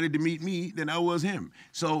more excited to meet me than I was him.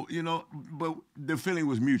 So, but the feeling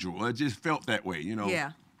was mutual. It just felt that way,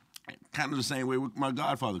 Yeah. Kind of the same way with my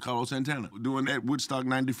godfather, Carlos Santana, doing that Woodstock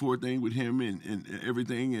 94 thing with him and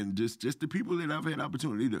everything, and just the people that I've had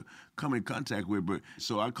opportunity to come in contact with. But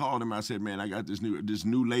so I called him. I said, man, I got this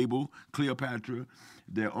new label, Cleopatra.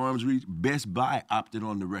 Their arms reach. Best Buy opted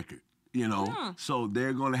on the record. So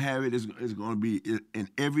they're going to have it. It's going to be in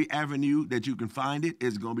every avenue that you can find it.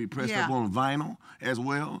 It's going to be pressed up on vinyl as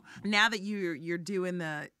well. Now that you're doing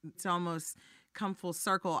it's almost come full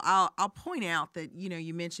circle. I'll point out that,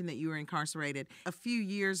 you mentioned that you were incarcerated. A few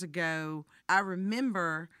years ago, I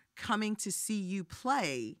remember coming to see you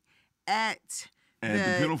play at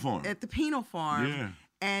the penal farm. At the penal farm. Yeah.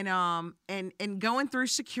 And going through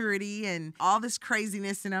security and all this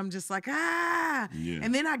craziness, and I'm just like, Yeah.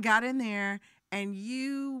 And then I got in there and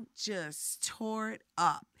you just tore it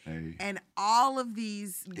up. Hey. And all of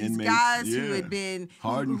these Inmates, guys who had been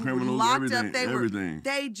hardened criminals, locked everything, up,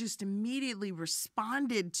 they just immediately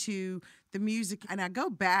responded to the music. And I go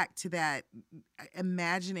back to that,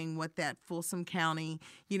 imagining what that Folsom County,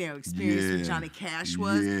 experience with Johnny Cash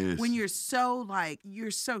was. Yes. When you're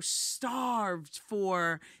so starved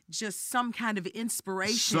for just some kind of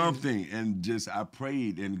inspiration. Something. And I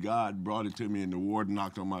prayed, and God brought it to me, and the warden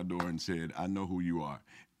knocked on my door and said, I know who you are.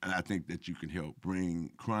 And I think that you can help bring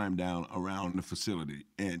crime down around the facility.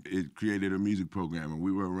 And it created a music program, and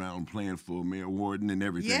we were around playing for Mayor Warden and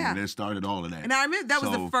everything. Yeah. And that started all of that. And I remember that was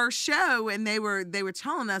the first show, and they were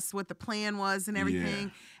telling us what the plan was and everything. Yeah.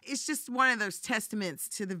 It's just one of those testaments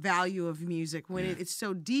to the value of music when it's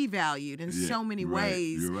so devalued in so many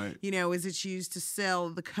ways. You're right. Is it used to sell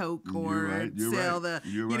the Coke or sell the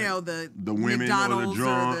women McDonald's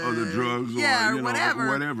or the drugs or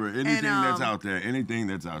whatever. Anything that's out there. Anything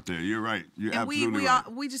that's out there. You're right. You're absolutely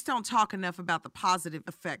right. We just don't talk enough about the positive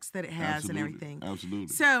effects that it has and everything. Absolutely.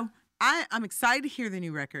 So I'm excited to hear the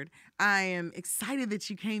new record. I am excited that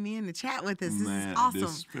you came in to chat with us. This is awesome.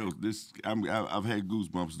 I've had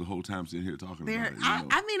goosebumps the whole time sitting here talking about it.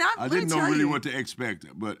 I didn't know really what to expect,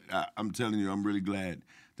 but I'm telling you, I'm really glad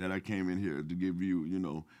that I came in here to give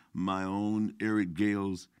you, my own Eric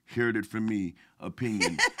Gales, heard it from me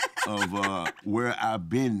opinion of where I've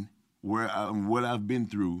been, what I've been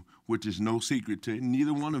through, which is no secret to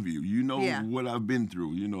neither one of you. You know what I've been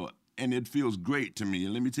through, and it feels great to me.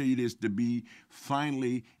 And let me tell you this, to be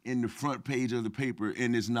finally in the front page of the paper,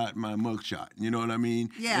 and it's not my mugshot. You know what I mean?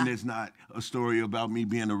 Yeah. And it's not a story about me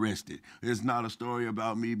being arrested. It's not a story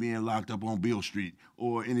about me being locked up on Beale Street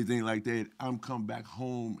or anything like that. I'm come back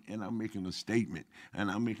home, and I'm making a statement. And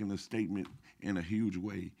I'm making a statement in a huge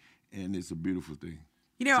way, and it's a beautiful thing.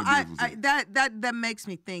 That makes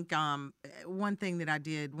me think. One thing that I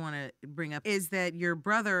did want to bring up is that your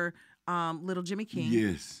brother, Little Jimmy King,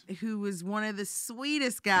 yes, who was one of the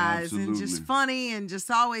sweetest guys, absolutely, and just funny, and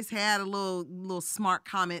just always had a little smart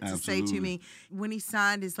comment to absolutely, say to me when he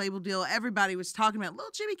signed his label deal. Everybody was talking about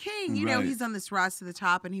Little Jimmy King. You know, he's on this rise to the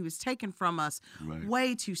top, and he was taken from us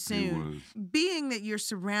way too soon. Being that you're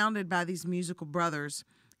surrounded by these musical brothers,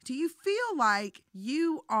 do you feel like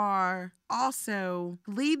you are also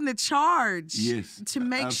leading the charge to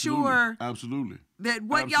make sure that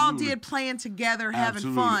what y'all did playing together,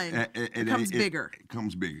 having fun, becomes bigger? It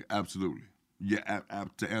comes bigger, absolutely. Yeah,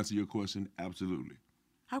 to answer your question, absolutely.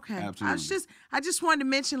 Okay, absolutely. I just wanted to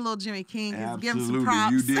mention Little Jimmy King and give him some Absolutely,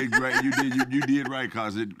 props. you did great. You did right,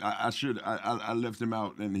 cause I left him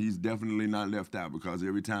out, and he's definitely not left out, because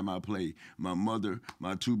every time I play, my mother,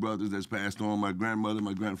 my two brothers that's passed on, my grandmother,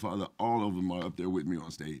 my grandfather, all of them are up there with me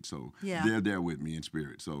on stage. So they're there with me in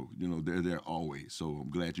spirit. So they're there always. So I'm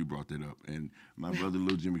glad you brought that up. And my brother,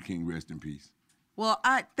 Little Jimmy King, rest in peace. Well,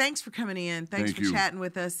 thanks for coming in. Thanks for chatting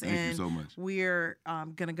with us. Thank you so much. We're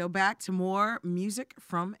going to go back to more music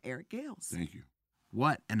from Eric Gales. Thank you.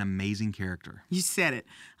 What an amazing character. You said it.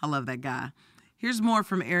 I love that guy. Here's more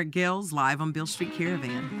from Eric Gales live on Beale Street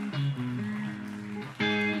Caravan.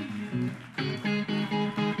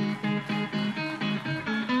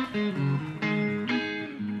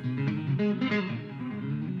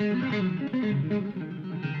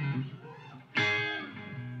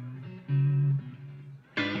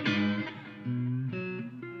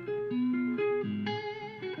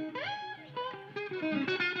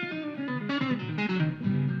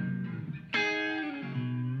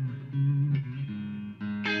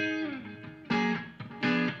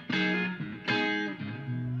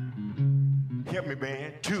 Help me,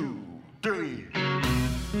 band. 2, 3.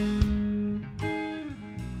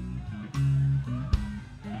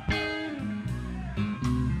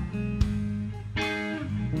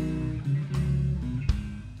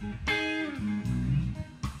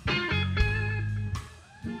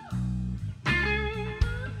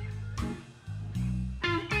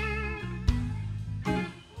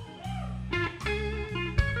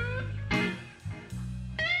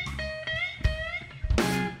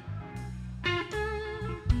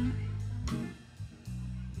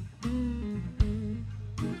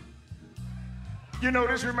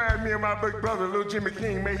 This reminds me of my big brother, Little Jimmy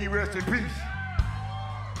King. May he rest in peace.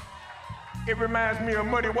 It reminds me of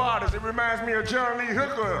Muddy Waters. It reminds me of John Lee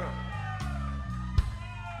Hooker,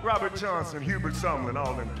 Robert Johnson, Hubert Sumlin,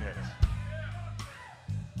 all them cats.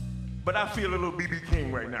 But I feel a little B.B.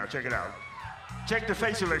 King right now. Check it out. Check the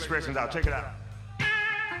facial expressions out. Check it out.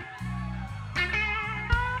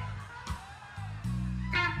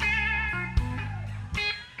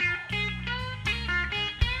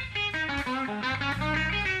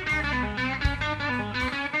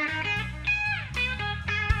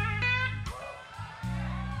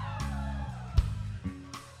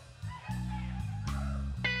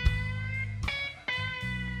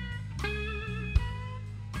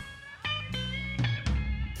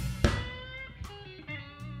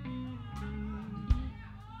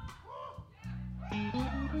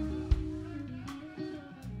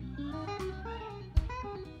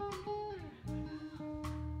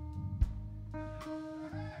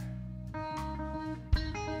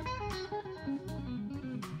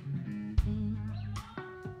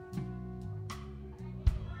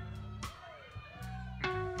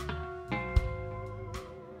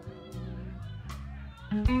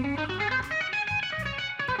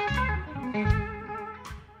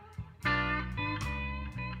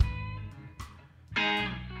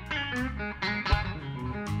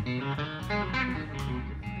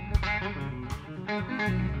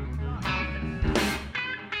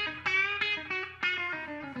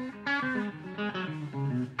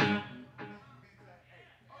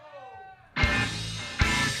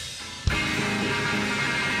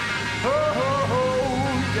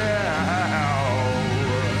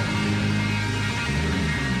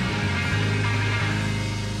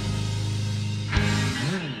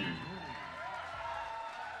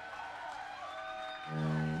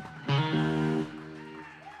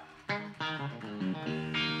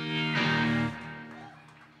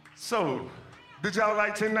 So, did y'all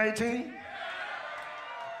like 1019?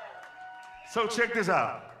 So check this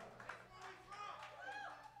out.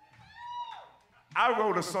 I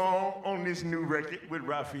wrote a song on this new record with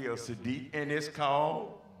Raphael Saadiq, and it's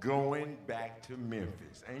called Going Back to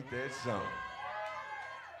Memphis. Ain't that something?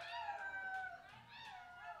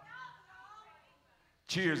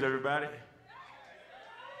 Cheers, everybody.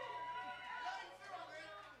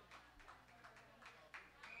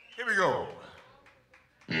 Here we go.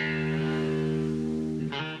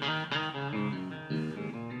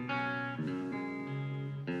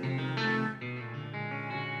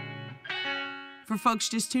 For folks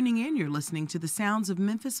just tuning in, you're listening to the sounds of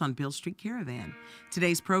Memphis on Beale Street Caravan.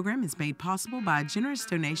 Today's program is made possible by a generous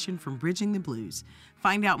donation from Bridging the Blues.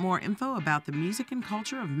 Find out more info about the music and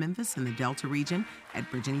culture of Memphis and the Delta region at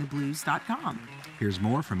bridgingtheblues.com. Here's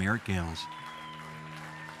more from Eric Gales.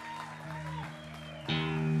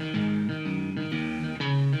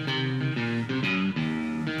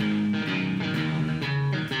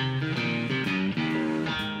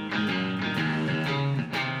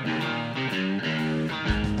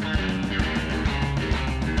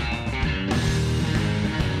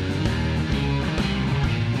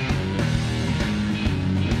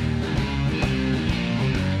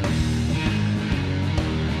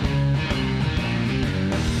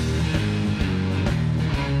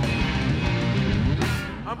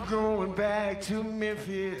 Going back to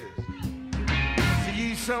Memphis,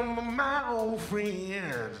 see some of my old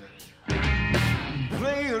friends,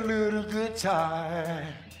 play a little guitar,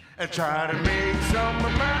 and try to make some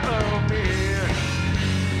of my amends.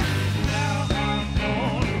 Now I'm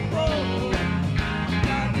on the road,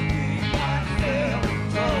 got to keep myself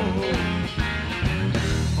told.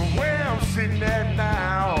 Where I'm sitting at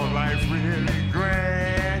now, life's really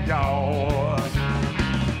grand, y'all.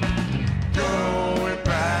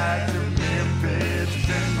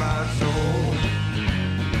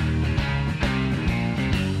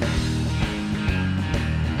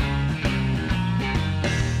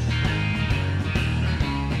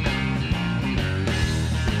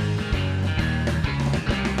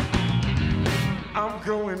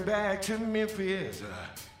 Going back to Memphis,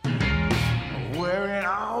 where it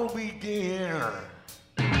all began.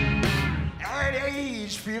 At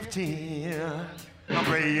age 15, I'm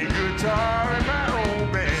playing guitar in my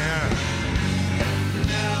own band.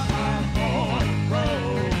 Now I'm on the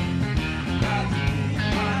road, got to keep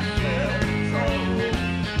myself control.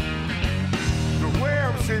 Where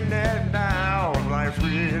I'm sitting at now, life's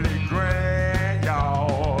really grand,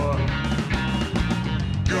 y'all.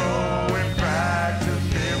 Going back to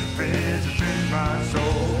Memphis, it's in my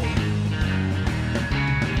soul.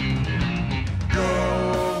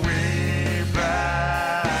 Going back.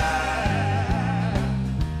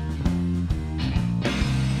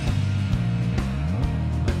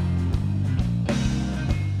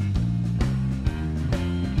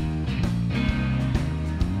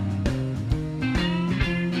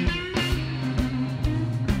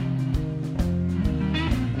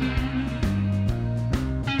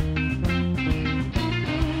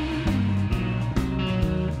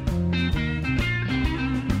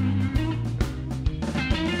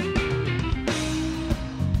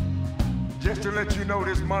 Just to let you know,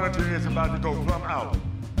 this monitor is about to go plumb out.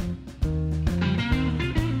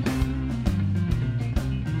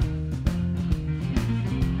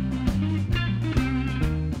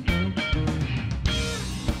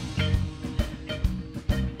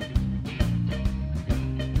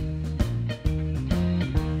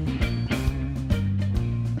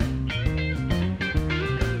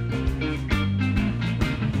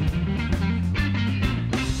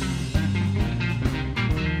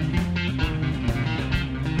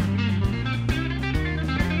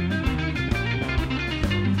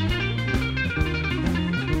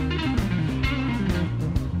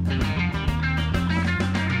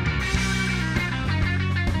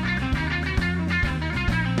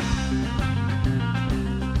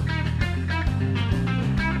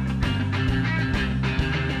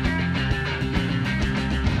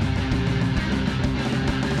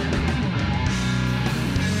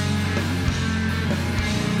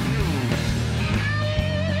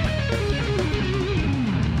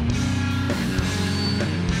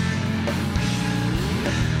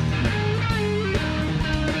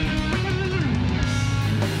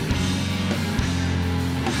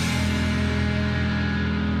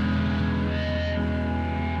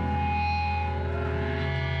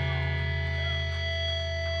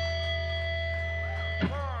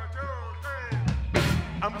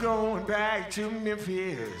 I'm going back to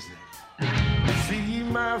Memphis, see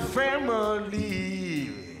my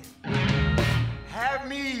family. have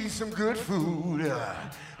me some good food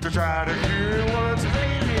to try to cure what's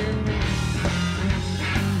ailing me.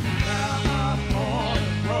 Now I'm on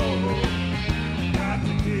the road, got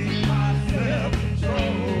to keep myself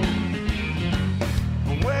control.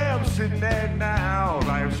 Where I'm sitting at now,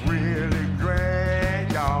 life's really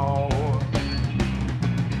grand, y'all.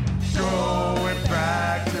 Going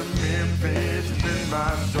back to Memphis is in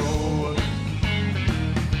my soul.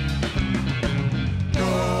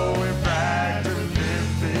 Going back to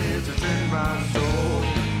Memphis is in my soul.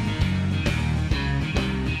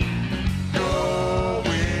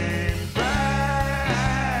 Going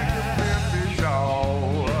back to Memphis,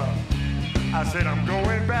 y'all. I said I'm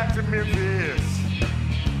going back to Memphis.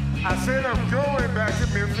 I said I'm going back to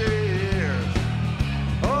Memphis.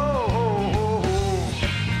 Oh, oh, oh, oh.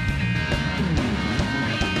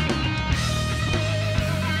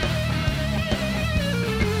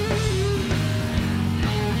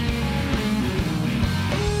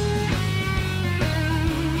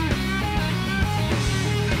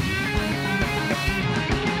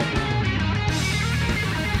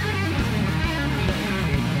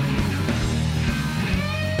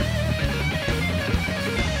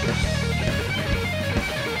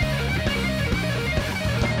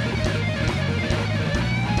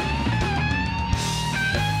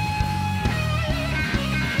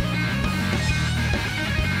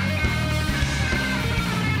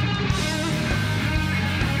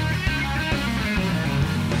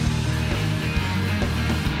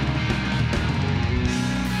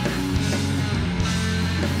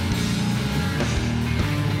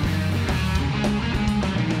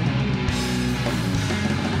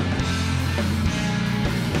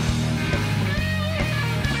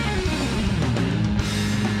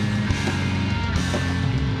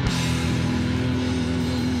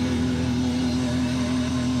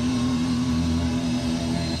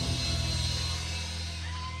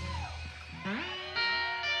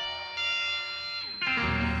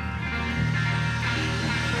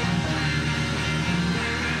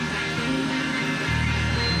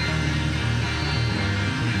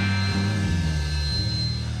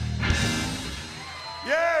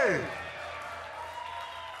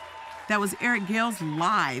 That was Eric Gales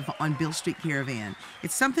live on Beale Street Caravan.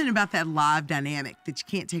 It's something about that live dynamic that you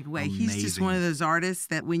can't take away. Amazing. He's just one of those artists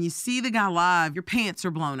that when you see the guy live, your pants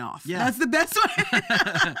are blown off. Yeah. That's the best way.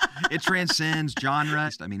 It transcends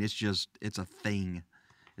genre. I mean, it's a thing.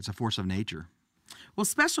 It's a force of nature. Well,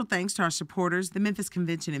 special thanks to our supporters, the Memphis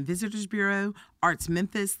Convention and Visitors Bureau, Arts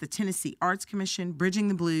Memphis, the Tennessee Arts Commission, Bridging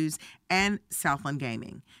the Blues, and Southland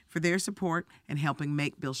Gaming for their support and helping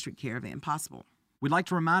make Beale Street Caravan possible. We'd like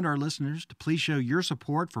to remind our listeners to please show your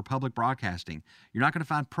support for public broadcasting. You're not going to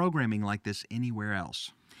find programming like this anywhere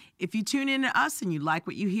else. If you tune in to us and you like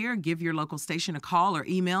what you hear, give your local station a call or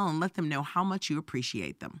email and let them know how much you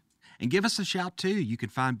appreciate them. And give us a shout, too. You can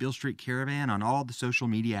find Beale Street Caravan on all the social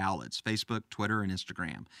media outlets, Facebook, Twitter, and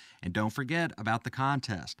Instagram. And don't forget about the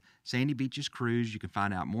contest, Sandy Beaches Cruise. You can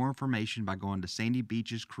find out more information by going to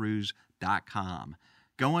sandybeachescruise.com.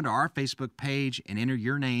 Go onto our Facebook page and enter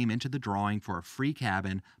your name into the drawing for a free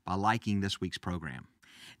cabin by liking this week's program.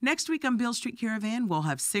 Next week on Beale Street Caravan, we'll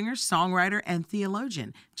have singer, songwriter, and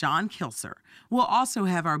theologian John Kilser. We'll also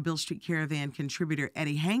have our Beale Street Caravan contributor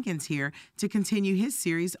Eddie Hankins here to continue his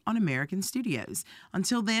series on American studios.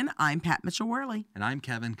 Until then, I'm Pat Mitchell-Worley. And I'm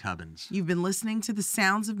Kevin Cubbins. You've been listening to the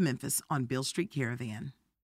sounds of Memphis on Beale Street Caravan.